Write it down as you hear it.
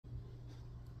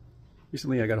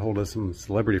Recently I got a hold of some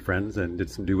celebrity friends and did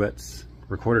some duets,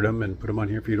 recorded them and put them on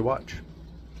here for you to watch.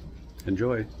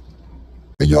 Enjoy.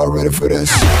 Are y'all ready for this?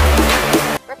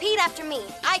 Repeat after me.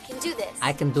 I can do this.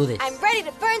 I can do this. I'm ready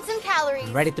to burn some calories.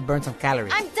 I'm ready to burn some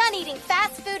calories. I'm done eating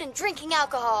fast food and drinking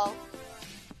alcohol.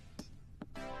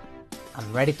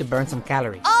 I'm ready to burn some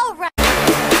calories. All right.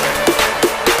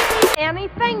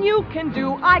 Anything you can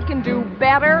do, I can do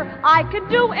better. I could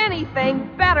do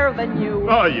anything better than you.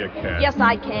 Oh, you can. Yes,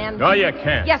 I can. No, you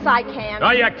can't. Yes, I can.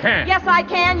 No, you can't. Yes, I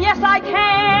can. Yes, I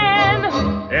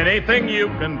can. Anything you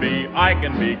can be, I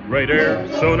can be greater.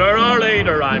 Sooner or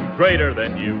later, I'm greater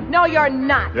than you. No, you're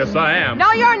not. Yes, I am.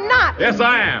 No, you're not. Yes,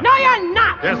 I am. No, you're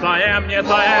not. Yes, I am. Yes,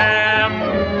 I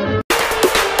am.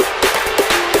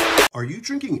 Are you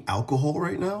drinking alcohol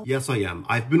right now? Yes, I am.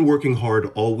 I've been working hard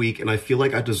all week and I feel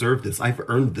like I deserve this. I've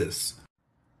earned this.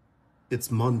 It's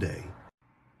Monday.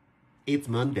 It's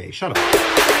Monday. Shut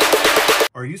up.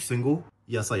 Are you single?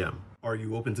 Yes, I am. Are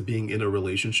you open to being in a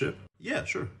relationship? Yeah,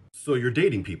 sure. So you're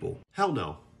dating people? Hell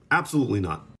no. Absolutely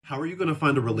not. How are you going to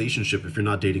find a relationship if you're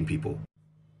not dating people?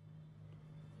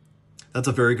 That's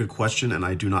a very good question and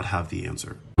I do not have the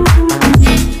answer.